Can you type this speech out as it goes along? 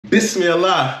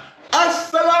Bismillah.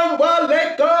 Assalamu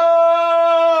alaikum.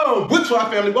 Whaatwaa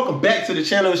family, welcome back to the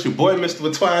channel. It's your boy, Mr.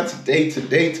 Whaatwaa. Today.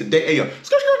 Hey, yo.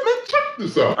 Check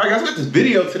this out. All right, guys, what this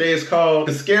video today is called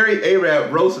The Scary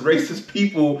Arab Roast Racist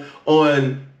People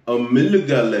on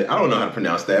Omegle. I don't know how to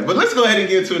pronounce that, but let's go ahead and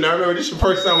get into it. Now, remember, this is your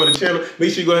first time on the channel.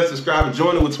 Make sure you go ahead and subscribe and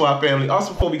join the Whaatwaa family.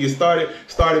 Also, before we get started,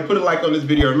 put a like on this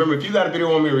video. Remember, if you got a video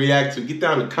you want me to react to, get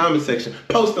down in the comment section,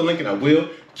 post the link, and I will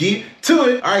get to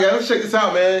it. All right, guys, let's check this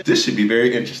out, man. This should be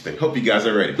very interesting. Hope you guys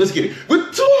are ready. Let's get it.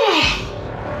 Whaatwaa!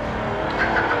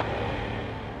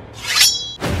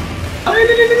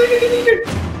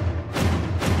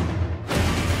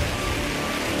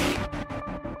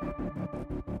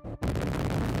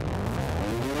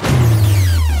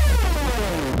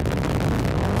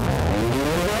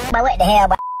 What the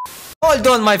hell? Hold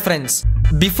on, my friends.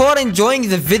 Before enjoying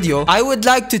the video, I would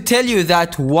like to tell you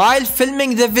that while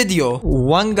filming the video,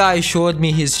 one guy showed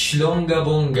me his shlonga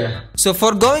bonga. So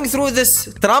for going through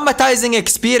this traumatizing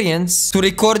experience to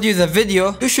record you the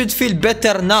video, you should feel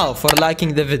better now for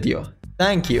liking the video.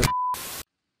 Thank you.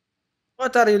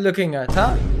 What are you looking at,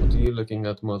 huh? What are you looking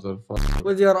at, motherfucker?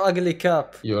 With your ugly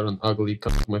cap. You're an ugly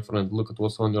cap, my friend. Look at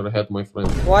what's on your head, my friend.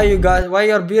 Why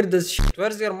your beard is shit?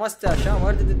 Where's your mustache, huh?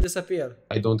 Where did it disappear?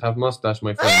 I don't have mustache,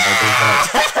 my friend. I don't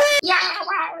have.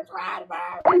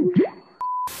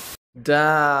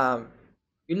 Damn.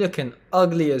 You're looking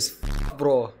ugly as f,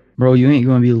 bro. Bro, you ain't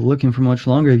gonna be looking for much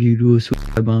longer if you do a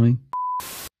suicide bombing.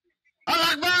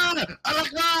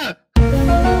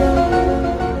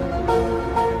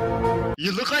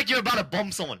 You look like you're about to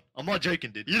bomb someone. I'm not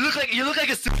joking, dude. You look like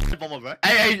a suicide bomber, bro.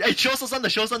 Hey, show us on the.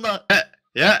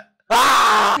 Yeah.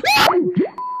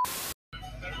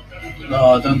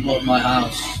 No, don't blow up my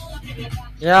house.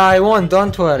 Yeah, I won't,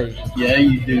 don't worry. Yeah,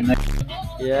 you do, mate.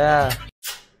 Yeah.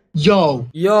 Yo,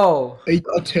 are you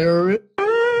a terrorist?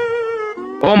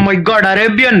 Oh my god,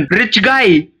 Arabian, rich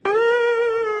guy.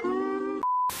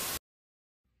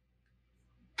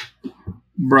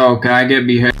 Bro, can I get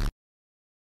beheaded?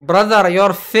 Brother,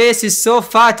 your face is so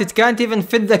fat it can't even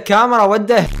fit the camera. What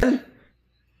the hell?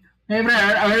 Hey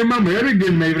friend, I'm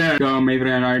American, my friend. Oh, my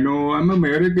friend, I know I'm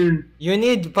American. You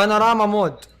need panorama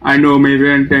mode. I know, my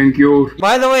friend, thank you.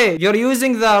 By the way, you're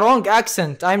using the wrong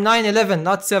accent. I'm 9/11,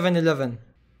 not 7/11.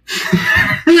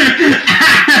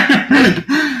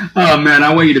 Oh man,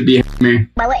 I want you to be me.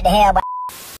 What the hell?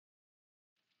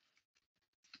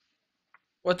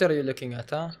 What are you looking at,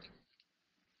 huh?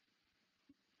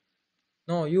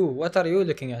 No, you. What are you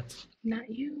looking at? Not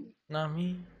you. Not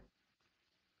me.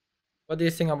 What do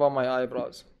you think about my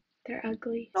eyebrows? They're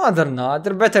ugly. No, they're not.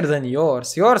 They're better than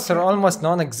yours. Yours are almost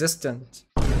non-existent.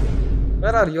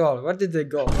 Where are you all? Where did they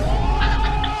go?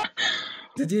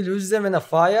 Did you lose them in a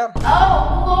fire?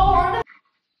 Oh, Lord!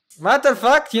 Matter of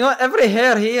fact, you know, every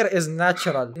hair here is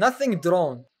natural. Nothing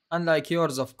drawn. Unlike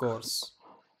yours, of course.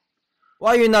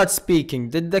 Why are you not speaking?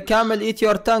 Did the camel eat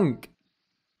your tongue?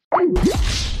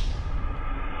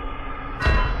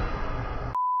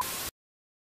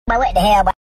 What the hell?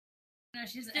 No,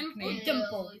 she's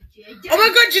dimple. Oh my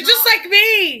god, you're just like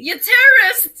me! You're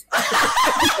terrorist!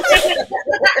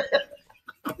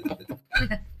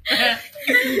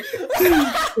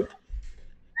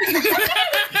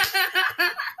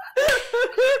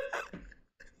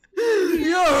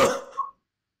 Yo!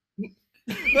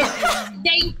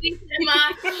 Thank you so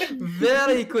much.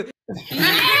 Very cool.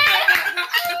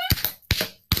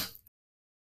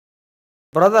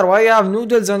 Brother, why you have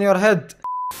noodles on your head?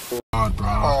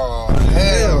 Oh,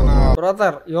 hell no.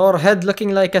 Brother, your head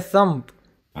looking like a thumb.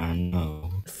 I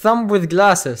know. Thumb with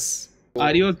glasses.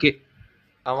 Are you okay?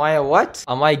 Am I a what?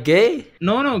 Am I gay?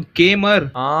 No,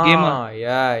 gamer. Ah, Gamer.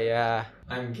 yeah.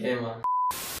 I'm gamer.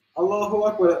 Allahu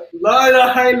Akbar. La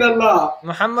ilaha illallah.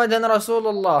 Muhammadan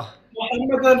Rasulullah.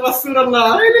 Muhammadan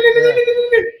Rasulullah.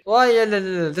 Why?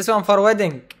 This one for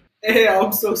wedding. Hey,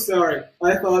 I'm so sorry.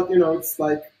 I thought, it's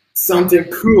like something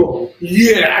cool.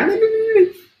 Yeah.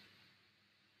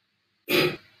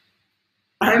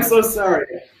 I'm so sorry.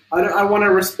 I want to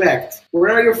respect.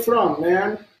 Where are you from,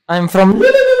 man? I'm from...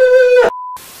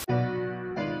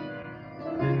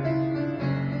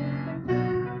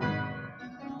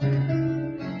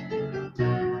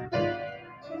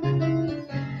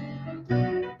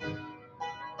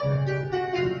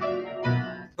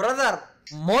 Brother,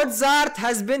 Mozart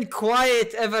has been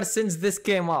quiet ever since this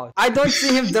came out. I don't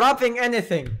see him dropping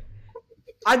anything.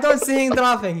 I don't see him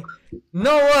dropping.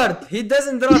 No word. He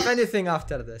doesn't drop anything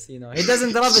after this, you know. He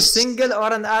doesn't drop a single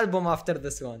or an album after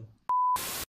this one.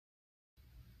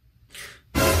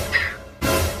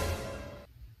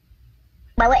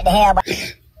 What the hell?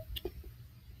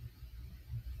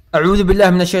 أعوذ بالله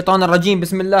من الشيطان الرجيم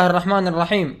بسم الله الرحمن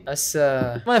الرحيم. That's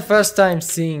my first time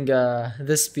seeing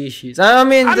this species. I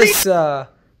mean this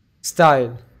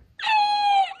style.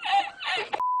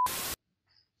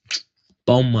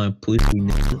 Bomb my pussy,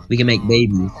 nigga. We can make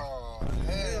babies.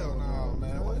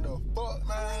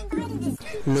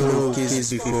 No kiss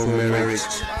before marriage.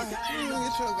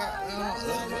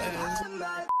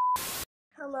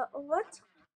 Hello, what?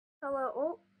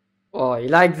 Hello. Oh, you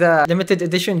like the limited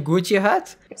edition Gucci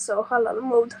hat? So halal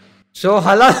mode. So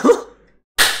halal.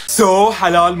 So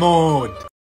halal mode.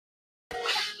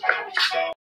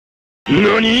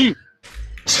 NANI?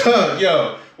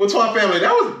 Yo, Whaatwaa family,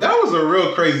 that was a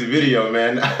real crazy video,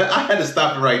 man. I had to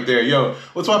stop it right there. Yo,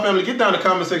 Whaatwaa family, get down in the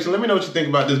comment section. Let me know what you think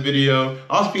about this video.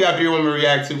 Also, if you got a video you want me to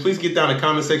react to, please get down in the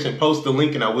comment section, post the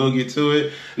link, and I will get to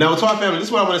it. Now, Whaatwaa family, this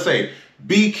is what I want to say.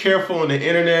 Be careful on the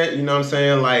internet, you know what I'm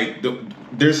saying? Like,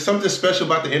 there's something special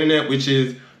about the internet, which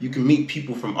is you can meet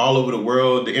people from all over the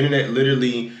world. The internet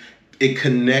literally, it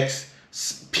connects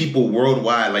people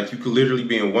worldwide. Like, you could literally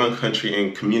be in one country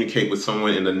and communicate with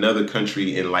someone in another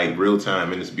country in like real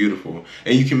time, and it's beautiful.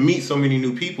 And you can meet so many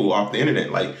new people off the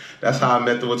internet. Like, that's how I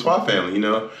met the Whaatwaa family, you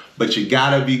know? But you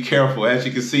gotta be careful. As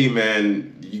you can see,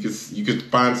 man, you could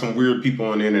find some weird people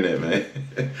on the internet, man.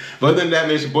 But other than that,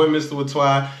 man, it's your boy, Mr.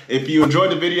 Whaatwaa. If you enjoyed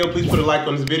the video, please put a like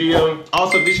on this video.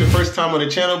 Also, if this is your first time on the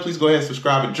channel, please go ahead and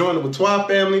subscribe and join the Whaatwaa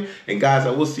family. And guys,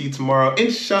 I will see you tomorrow,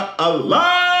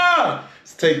 inshallah.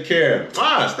 Take care.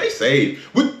 Stay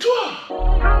safe. Whaatwaa.